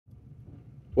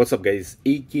What's up guys,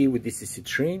 AK with DCC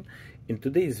Train. In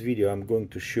today's video I'm going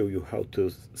to show you how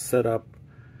to set up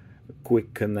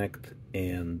quick connect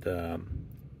and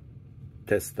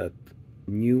test that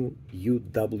new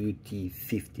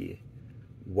UWT-50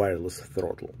 wireless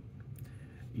throttle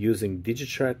using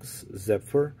Digitrax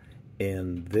Zephyr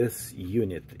and this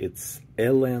unit. It's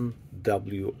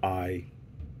LNWI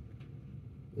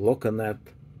LocaNet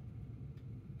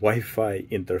Wi-Fi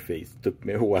interface. Took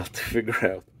me a while to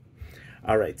figure out.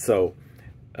 Alright, so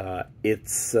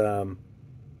it's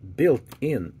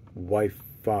built-in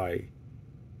Wi-Fi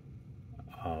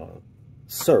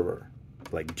server,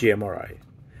 like GMRI.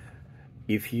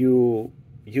 If you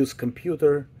use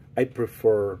computer, I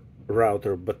prefer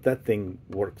router, but that thing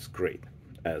works great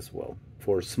as well.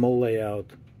 For small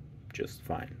layout, just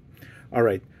fine.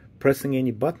 Alright, pressing any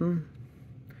button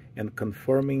and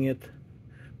confirming it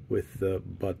with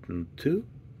button 2.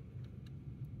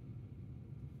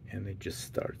 And it just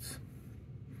starts.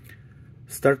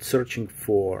 Start searching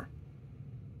for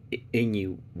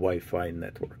any Wi-Fi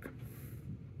network.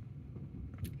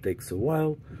 It takes a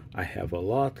while. I have a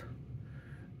lot.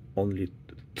 Only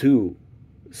 2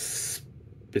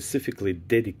 specifically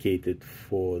dedicated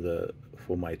for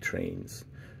my trains.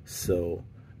 So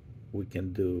we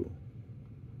can do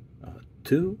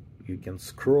 2. You can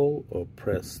scroll or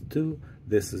press 2.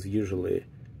 This is usually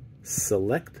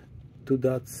select 2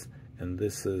 dots. And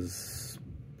this is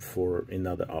for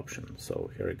another option. So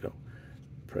here we go.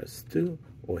 Press 2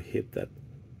 or hit that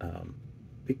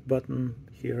big button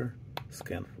here.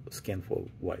 Scan for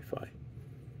Wi-Fi.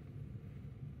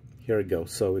 Here we go.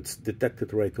 So it's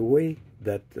detected right away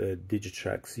that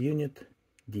Digitrax unit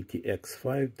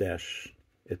DTX5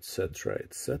 etc.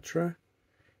 etc.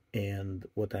 And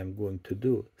what I'm going to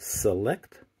do,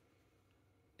 select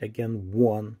again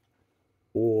 1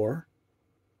 or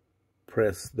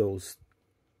press those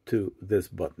to this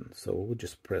button. So we'll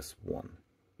just press 1.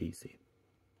 Easy.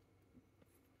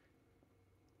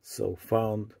 So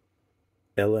found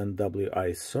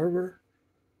LNWI server.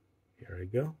 Here we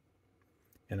go.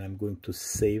 And I'm going to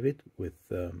save it with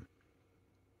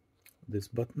this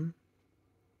button.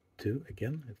 2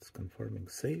 again. It's confirming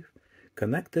save.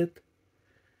 Connected.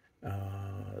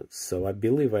 So I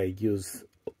believe I use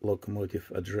locomotive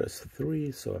address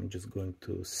 3. So I'm just going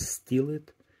to steal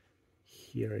it.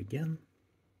 Here again.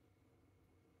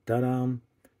 Ta-da!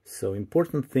 So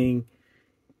important thing,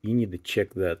 you need to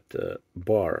check that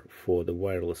bar for the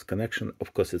wireless connection.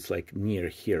 Of course, it's like near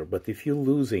here, but if you're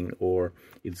losing or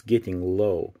it's getting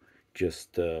low,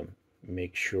 just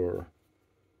make sure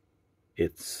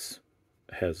it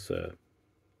has a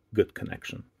good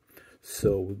connection.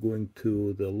 So we're going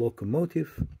to the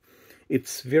locomotive.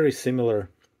 It's very similar,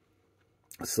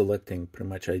 selecting pretty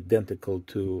much identical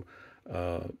to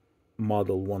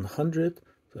model 100.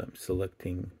 So I'm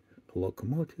selecting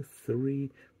locomotive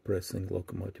 3, pressing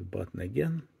locomotive button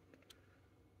again.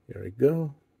 Here we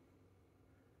go.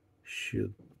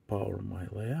 Should power my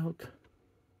layout.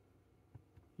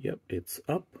 Yep, it's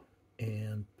up,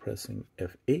 and pressing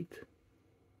F8.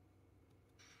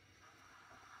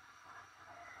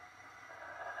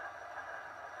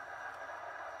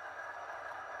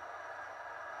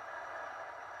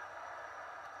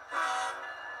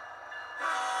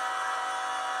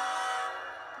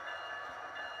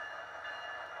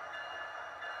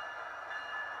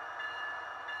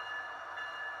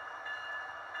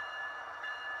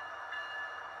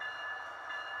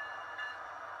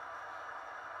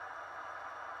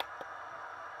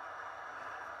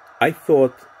 I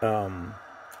thought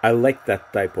I like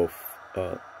that type of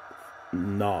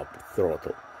knob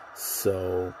throttle,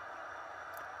 so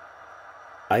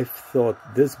I thought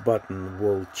this button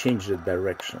will change the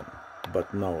direction,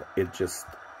 but no, it just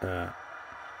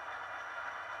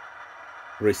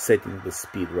resetting the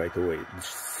speed right away,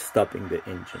 stopping the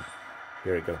engine.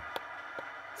 Here we go.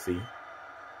 See?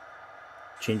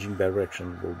 Changing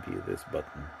direction will be this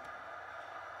button.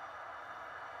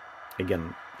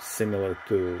 Again, similar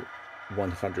to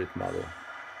 100 model.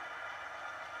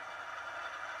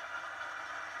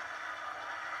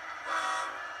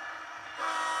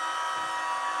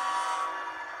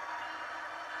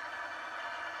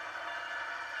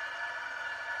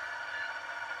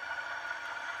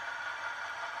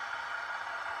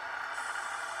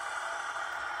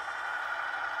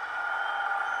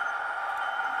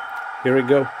 Here we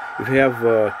go. If you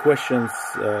have questions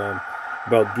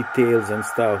about details and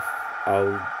stuff,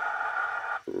 I'll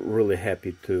really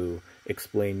happy to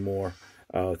explain more.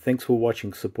 Thanks for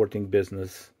watching Supporting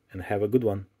Business, and have a good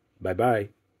one. Bye bye.